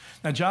baptism.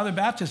 Now, John the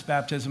Baptist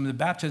baptism, the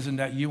baptism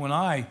that you and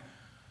I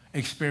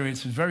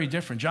experience is very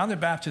different. John the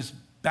Baptist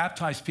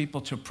baptized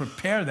people to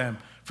prepare them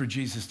for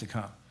Jesus to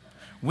come.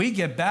 We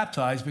get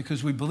baptized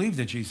because we believe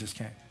that Jesus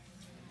came,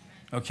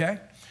 okay?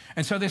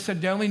 And so they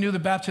said they only knew the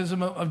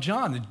baptism of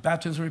John, the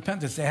baptism of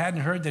repentance. They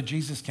hadn't heard that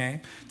Jesus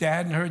came. They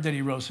hadn't heard that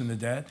he rose from the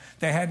dead.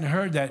 They hadn't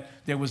heard that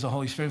there was the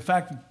Holy Spirit. In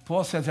fact,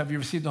 Paul says, have you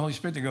received the Holy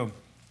Spirit? They go,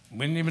 we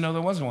didn't even know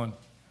there was one.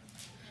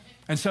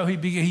 And so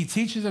he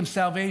teaches them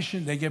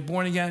salvation. They get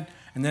born again.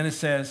 And then it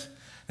says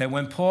that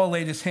when Paul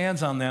laid his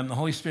hands on them, the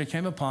Holy Spirit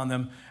came upon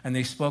them, and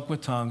they spoke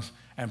with tongues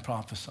and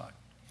prophesied.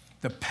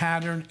 The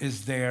pattern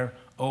is there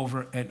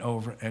over and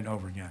over and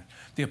over again.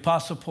 The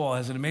Apostle Paul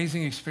has an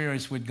amazing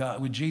experience with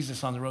God, with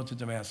Jesus on the road to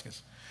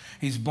Damascus.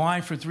 He's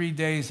blind for 3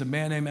 days. A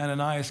man named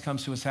Ananias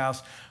comes to his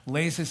house,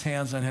 lays his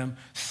hands on him,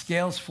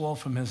 scales fall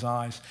from his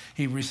eyes.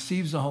 He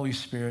receives the Holy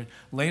Spirit.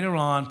 Later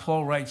on,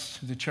 Paul writes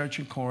to the church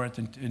in Corinth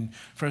in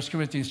 1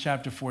 Corinthians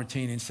chapter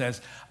 14 and says,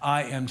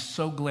 I am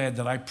so glad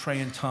that I pray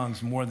in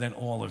tongues more than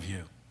all of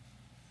you.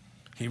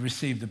 He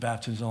received the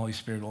baptism of the Holy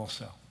Spirit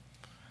also.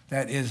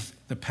 That is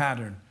the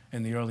pattern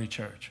in the early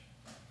church.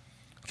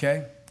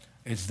 Okay?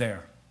 It's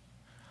there.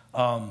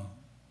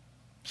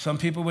 Some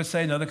people would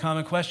say, another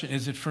common question,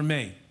 is it for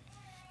me?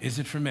 Is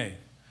it for me?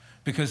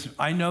 Because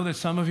I know that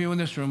some of you in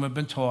this room have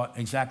been taught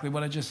exactly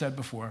what I just said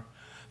before,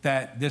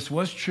 that this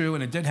was true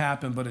and it did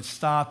happen, but it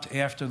stopped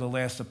after the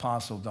last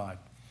apostle died.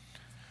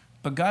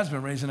 But God's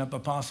been raising up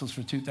apostles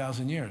for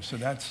 2,000 years, so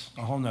that's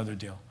a whole nother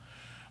deal.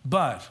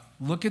 But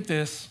look at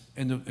this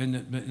in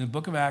the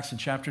book of Acts in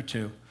chapter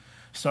 2.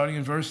 Starting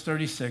in verse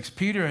 36,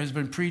 Peter has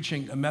been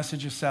preaching a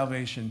message of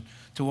salvation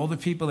to all the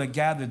people that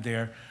gathered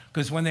there,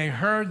 because when they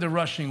heard the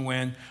rushing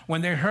wind,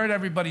 when they heard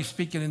everybody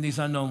speaking in these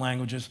unknown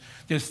languages,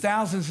 there's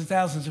thousands and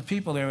thousands of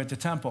people there at the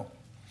temple.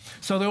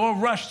 So they all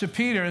rush to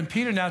Peter, and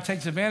Peter now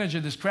takes advantage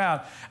of this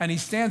crowd, and he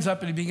stands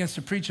up and he begins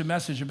to preach a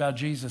message about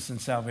Jesus and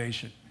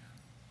salvation.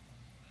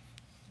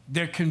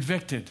 They're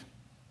convicted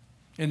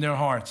in their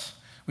hearts.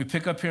 We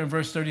pick up here in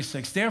verse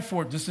 36.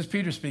 Therefore, this is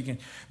Peter speaking,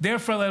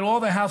 therefore let all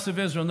the house of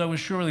Israel know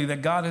assuredly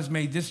that God has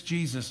made this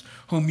Jesus,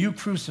 whom you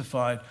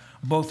crucified,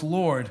 both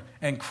Lord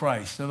and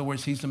Christ. In other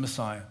words, he's the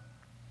Messiah.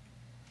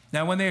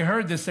 Now, when they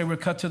heard this, they were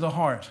cut to the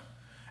heart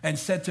and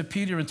said to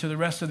Peter and to the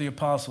rest of the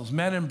apostles,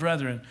 men and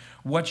brethren,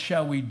 what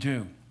shall we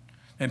do?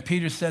 And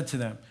Peter said to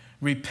them,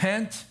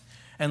 repent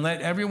and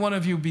let every one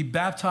of you be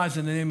baptized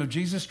in the name of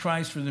Jesus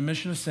Christ for the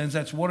remission of sins.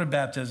 That's water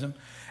baptism.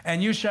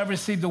 And you shall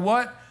receive the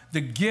what?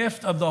 the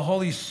gift of the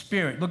Holy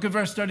Spirit. Look at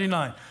verse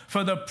 39.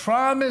 For the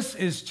promise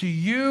is to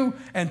you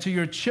and to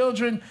your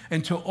children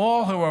and to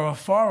all who are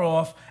afar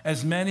off,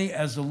 as many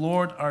as the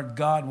Lord our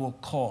God will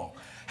call.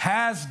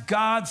 Has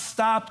God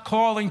stopped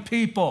calling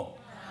people?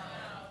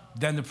 No.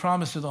 Then the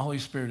promise of the Holy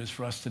Spirit is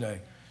for us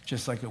today,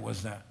 just like it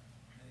was then.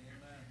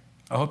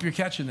 I hope you're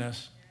catching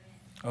this.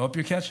 I hope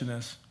you're catching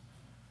this.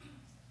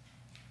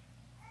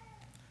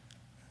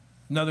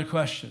 Another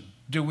question.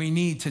 Do we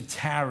need to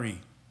tarry?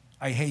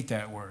 I hate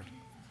that word.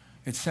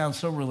 It sounds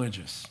so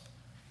religious.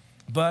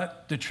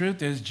 But the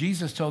truth is,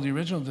 Jesus told the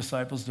original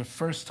disciples the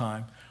first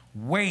time,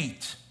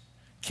 wait.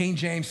 King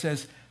James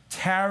says,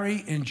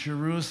 tarry in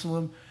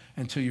Jerusalem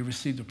until you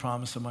receive the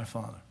promise of my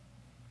Father.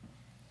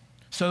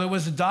 So there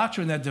was a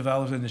doctrine that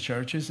developed in the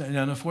churches, and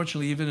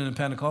unfortunately even in the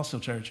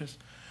Pentecostal churches,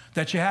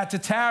 that you had to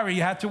tarry,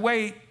 you had to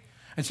wait.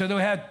 And so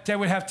they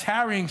would have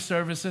tarrying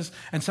services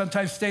and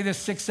sometimes stay there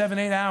 6, 7,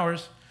 8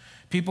 hours.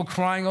 People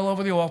crying all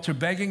over the altar,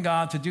 begging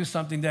God to do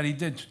something that he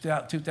did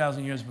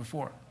 2,000 years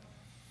before.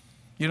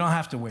 You don't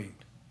have to wait.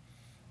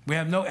 We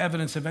have no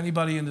evidence of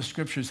anybody in the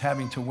scriptures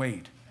having to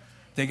wait.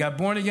 They got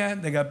born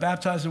again, they got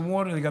baptized in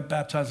water, they got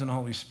baptized in the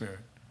Holy Spirit.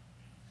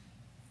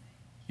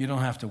 You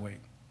don't have to wait.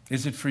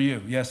 Is it for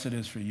you? Yes, it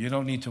is for you. You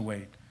don't need to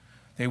wait.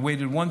 They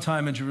waited one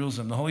time in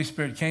Jerusalem. The Holy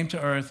Spirit came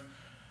to earth.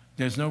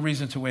 There's no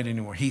reason to wait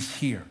anymore. He's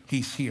here.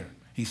 He's here.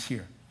 He's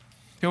here.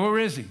 So where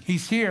is he?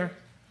 He's here.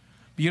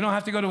 But you don't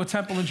have to go to a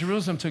temple in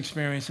Jerusalem to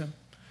experience him.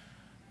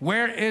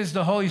 Where is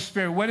the Holy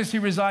Spirit? Where does he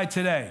reside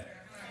today?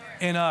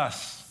 In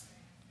us.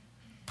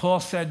 Paul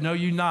said, know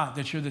you not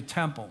that you're the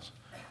temples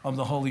of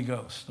the Holy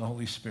Ghost, the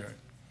Holy Spirit.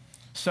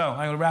 So I'm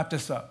going to wrap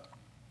this up.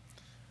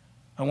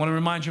 I want to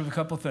remind you of a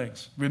couple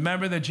things.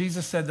 Remember that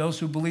Jesus said those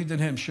who believed in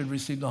him should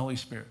receive the Holy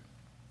Spirit.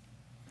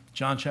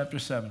 John chapter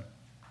 7.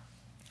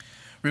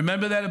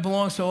 Remember that it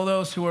belongs to all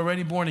those who are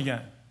already born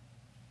again.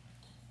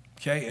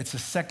 Okay? It's a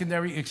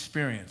secondary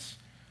experience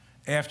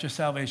after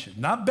salvation.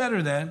 Not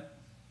better than,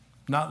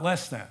 not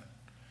less than.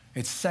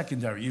 It's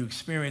secondary. You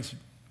experience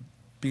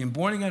being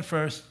born again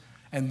first,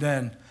 and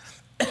then,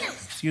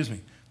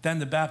 then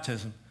the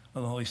baptism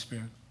of the Holy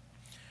Spirit.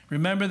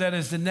 Remember that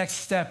is the next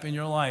step in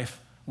your life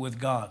with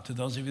God, to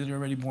those of you that are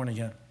already born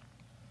again.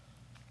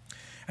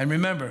 And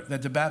remember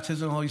that the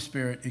baptism of the Holy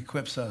Spirit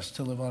equips us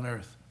to live on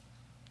earth.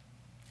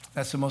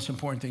 That's the most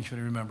important thing for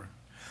you to remember.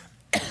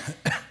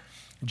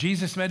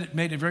 Jesus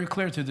made it very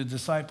clear to the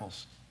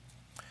disciples.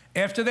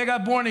 After they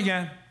got born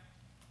again,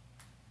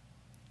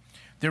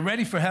 they're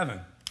ready for heaven.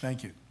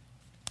 Thank you.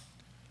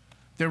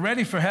 They're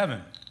ready for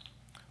heaven.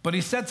 But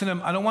he said to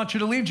them, I don't want you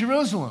to leave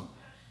Jerusalem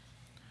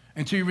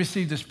until you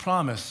receive this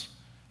promise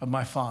of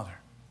my Father.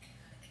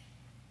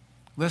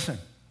 Listen,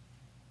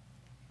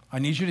 I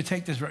need you to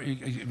take this very,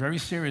 very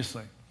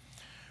seriously.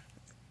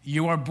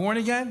 You are born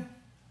again,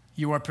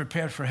 you are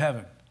prepared for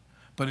heaven.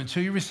 But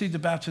until you receive the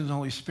baptism of the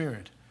Holy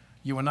Spirit,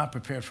 you are not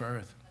prepared for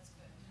earth.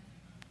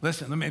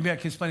 Listen, maybe I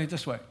can explain it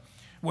this way.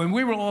 When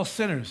we were all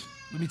sinners,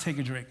 let me take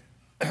a drink.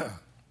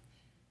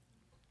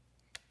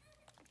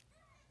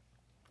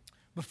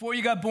 Before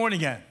you got born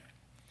again,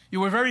 you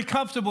were very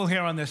comfortable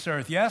here on this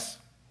earth, yes?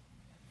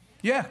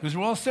 Yeah, because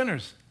we're all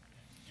sinners.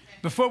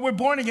 Before we're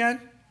born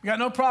again, we got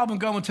no problem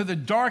going to the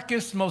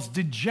darkest, most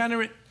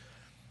degenerate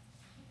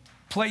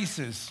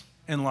places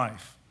in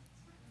life.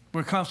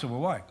 We're comfortable.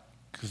 Why?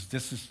 Because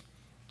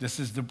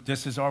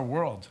this is our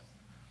world.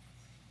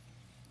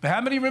 But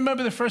how many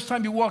remember the first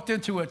time you walked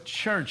into a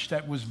church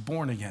that was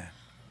born again?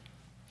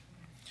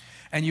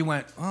 And you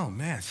went, oh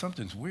man,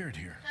 something's weird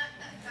here.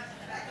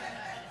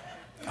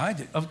 I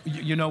did.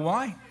 You know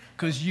why?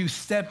 Because you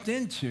stepped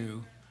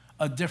into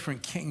a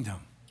different kingdom.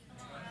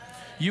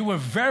 You were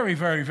very,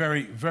 very,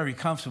 very, very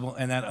comfortable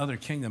in that other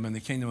kingdom, in the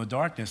kingdom of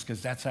darkness,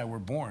 because that's how we're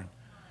born.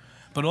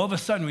 But all of a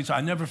sudden,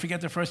 I never forget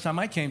the first time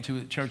I came to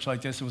a church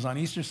like this. It was on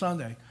Easter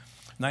Sunday,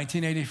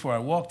 1984. I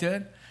walked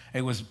in.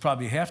 It was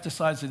probably half the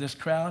size of this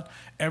crowd.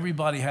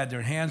 Everybody had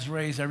their hands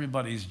raised.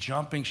 Everybody's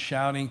jumping,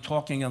 shouting,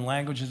 talking in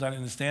languages I didn't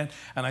understand.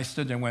 And I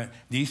stood there and went,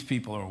 these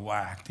people are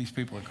whack. These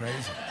people are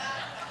crazy.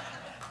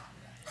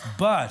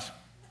 But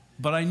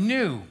I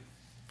knew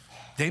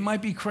they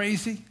might be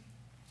crazy.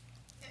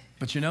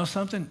 But you know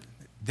something?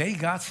 They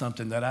got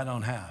something that I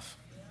don't have.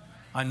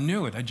 I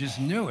knew it. I just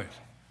knew it.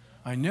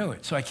 I knew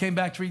it. So I came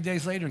back 3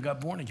 days later and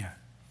got born again.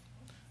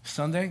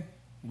 Sunday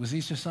was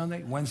Easter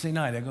Sunday. Wednesday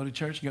night, I go to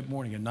church, get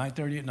born again.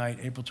 9:30 at night,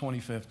 April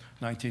 25th,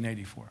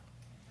 1984.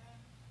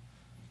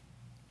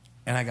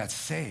 And I got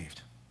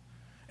saved.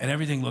 And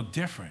everything looked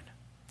different.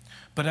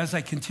 But as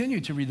I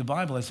continued to read the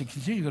Bible, as I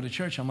continued to go to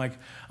church, I'm like,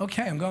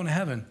 okay, I'm going to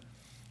heaven.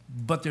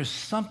 But there's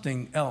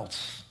something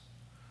else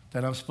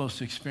that I'm supposed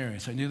to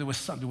experience. I knew there was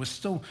something. There was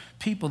still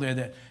people there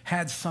that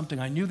had something.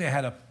 I knew they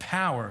had a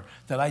power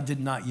that I did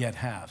not yet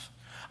have.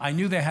 I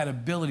knew they had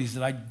abilities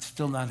that I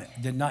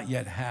did not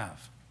yet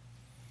have.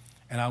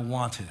 And I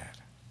wanted it.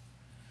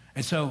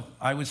 And so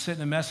I would sit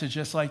in a message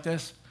just like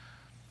this,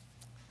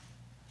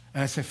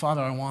 and I'd say,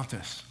 Father, I want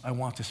this. I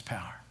want this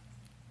power.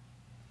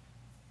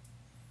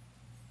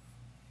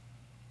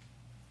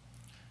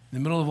 In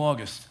the middle of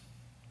August,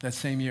 that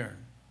same year,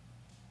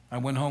 I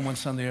went home one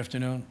Sunday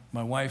afternoon.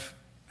 My wife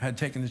had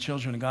taken the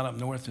children and gone up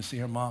north to see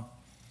her mom.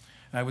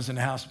 And I was in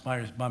the house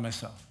by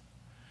myself.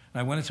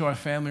 And I went into our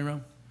family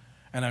room,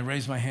 and I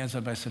raised my hands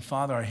up. I said,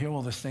 Father, I hear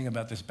all this thing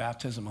about this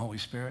baptism, Holy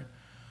Spirit.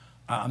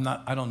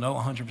 I don't know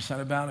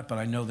 100% about it, but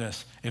I know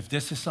this. If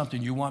this is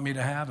something you want me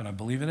to have, and I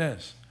believe it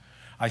is,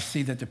 I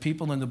see that the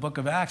people in the book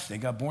of Acts, they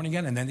got born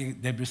again, and then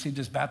they received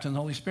this baptism of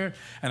the Holy Spirit,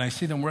 and I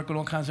see them working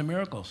all kinds of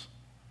miracles.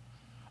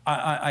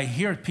 I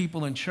hear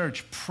people in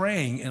church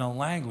praying in a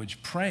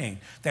language, praying.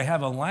 They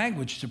have a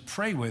language to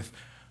pray with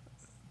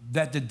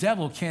that the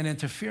devil can't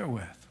interfere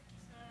with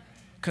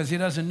because he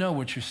doesn't know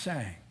what you're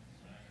saying.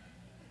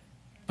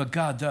 But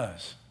God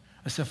does.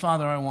 I said,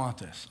 Father, I want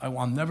this.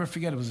 I'll never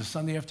forget. It was a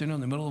Sunday afternoon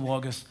in the middle of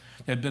August.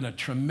 There had been a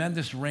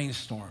tremendous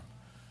rainstorm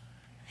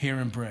here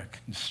in Brick.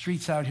 The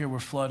streets out here were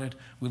flooded.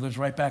 We lived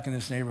right back in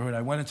this neighborhood.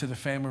 I went into the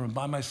family room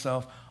by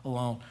myself,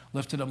 alone,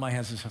 lifted up my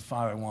hands and said,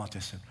 Father, I want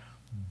this. And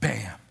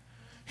bam,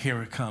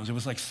 here it comes. It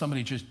was like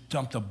somebody just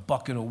dumped a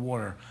bucket of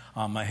water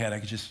on my head. I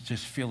could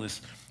just feel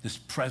this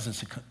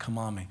presence come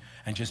on me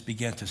and just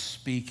began to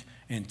speak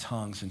in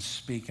tongues and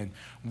speak and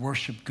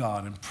worship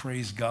God and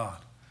praise God.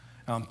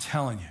 And I'm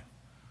telling you,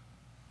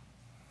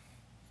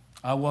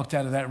 I walked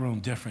out of that room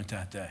different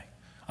that day.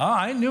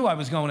 I knew I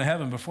was going to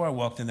heaven before I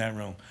walked in that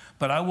room,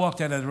 but I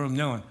walked out of the room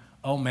knowing,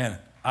 oh man,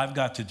 I've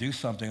got to do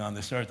something on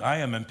this earth. I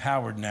am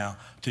empowered now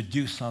to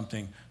do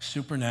something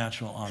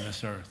supernatural on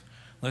this earth.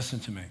 Listen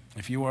to me.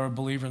 If you are a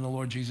believer in the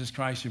Lord Jesus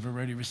Christ, you've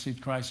already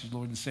received Christ as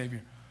Lord and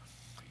Savior,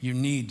 you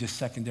need this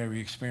secondary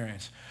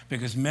experience.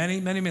 Because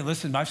many,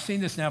 listen, I've seen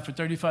this now for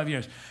 35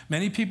 years.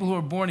 Many people who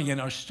are born again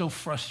are still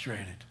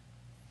frustrated.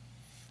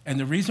 And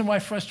the reason why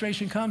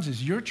frustration comes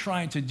is you're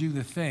trying to do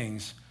the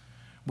things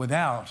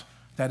without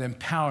that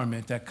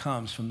empowerment that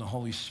comes from the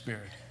Holy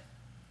Spirit.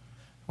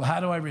 Well,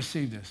 how do I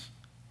receive this?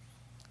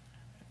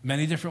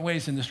 Many different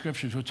ways in the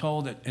scriptures. We're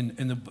told that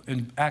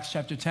in Acts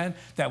chapter 10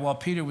 that while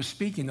Peter was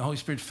speaking, the Holy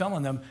Spirit fell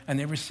on them and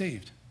they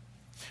received.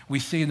 We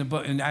see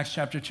in Acts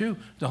chapter 2,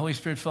 the Holy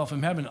Spirit fell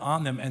from heaven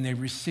on them and they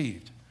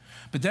received.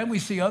 But then we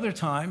see other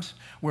times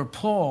where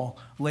Paul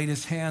laid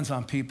his hands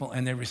on people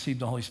and they received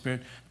the Holy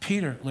Spirit.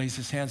 Peter lays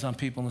his hands on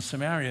people in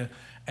Samaria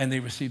and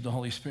they received the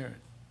Holy Spirit.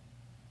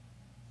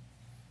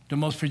 The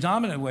most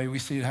predominant way we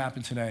see it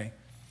happen today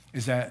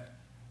is that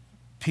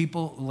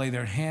people lay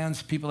their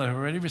hands, people that have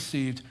already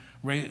received,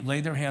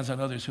 lay their hands on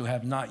others who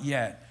have not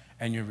yet,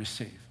 and you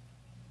receive.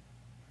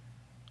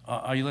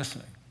 Are you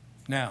listening?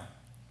 Now,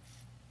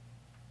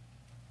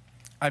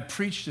 I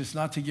preach this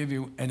not to give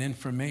you an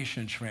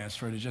information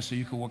transfer, just so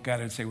you can look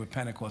at it and say what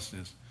Pentecost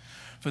is.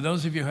 For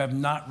those of you who have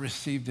not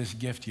received this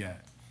gift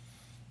yet,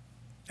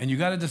 and you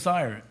got to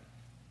desire it.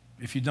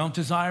 If you don't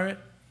desire it,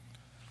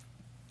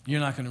 you're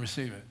not going to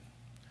receive it.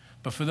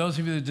 But for those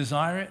of you that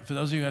desire it, for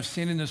those of you who have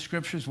seen in the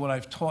scriptures what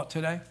I've taught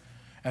today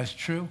as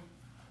true,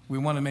 we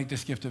want to make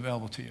this gift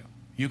available to you.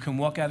 You can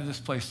walk out of this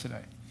place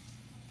today,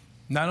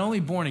 not only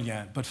born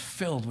again, but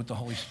filled with the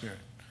Holy Spirit.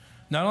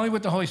 Not only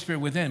with the Holy Spirit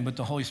within, but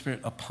the Holy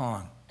Spirit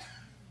upon.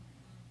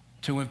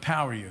 To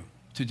empower you.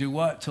 To do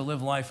what? To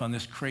live life on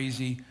this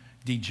crazy,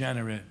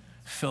 degenerate,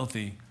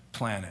 filthy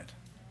planet.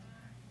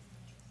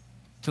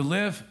 To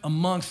live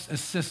amongst a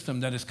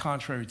system that is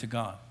contrary to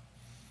God.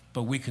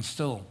 But we can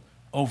still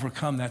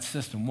overcome that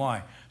system.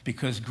 Why?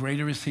 Because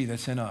greater is He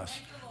that's in us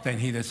than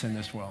he that's in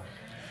this world.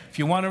 If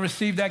you want to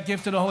receive that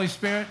gift of the Holy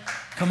Spirit,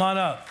 come on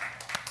up.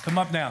 Come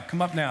up now.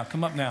 Come up now.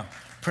 Come up now.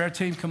 Prayer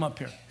team, come up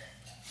here.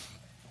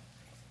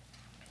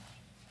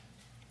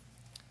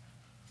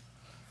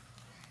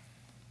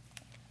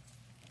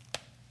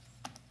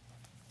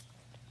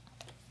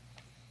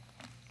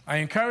 I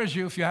encourage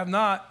you, if you have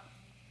not,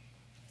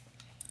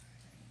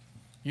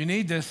 you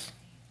need this.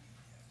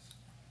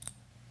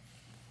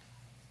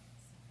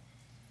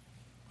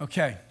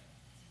 Okay.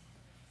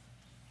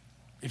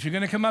 If you're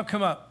going to come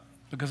up,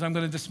 because I'm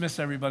going to dismiss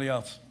everybody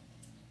else.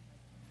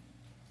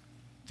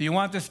 Do you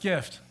want this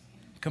gift?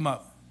 Come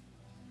up.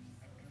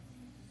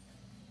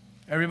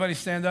 Everybody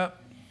stand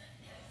up.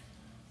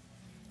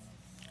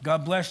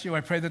 God bless you.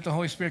 I pray that the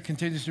Holy Spirit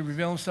continues to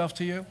reveal Himself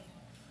to you.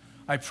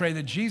 I pray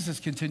that Jesus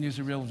continues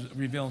to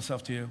reveal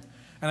Himself to you.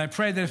 And I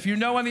pray that if you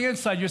know on the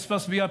inside you're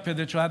supposed to be up here,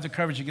 that you'll have the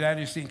courage to get out of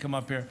your seat and come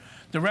up here.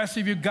 The rest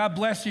of you, God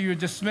bless you. You're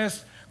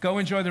dismissed. Go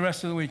enjoy the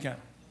rest of the weekend.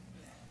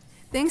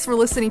 Thanks for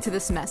listening to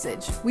this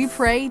message. We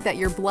pray that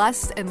you're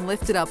blessed and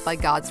lifted up by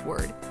God's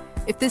Word.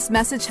 If this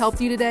message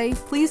helped you today,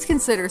 please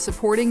consider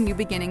supporting New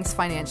Beginnings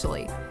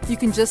financially. You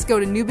can just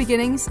go to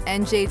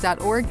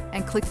newbeginningsnj.org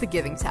and click the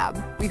Giving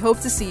tab. We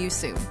hope to see you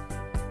soon.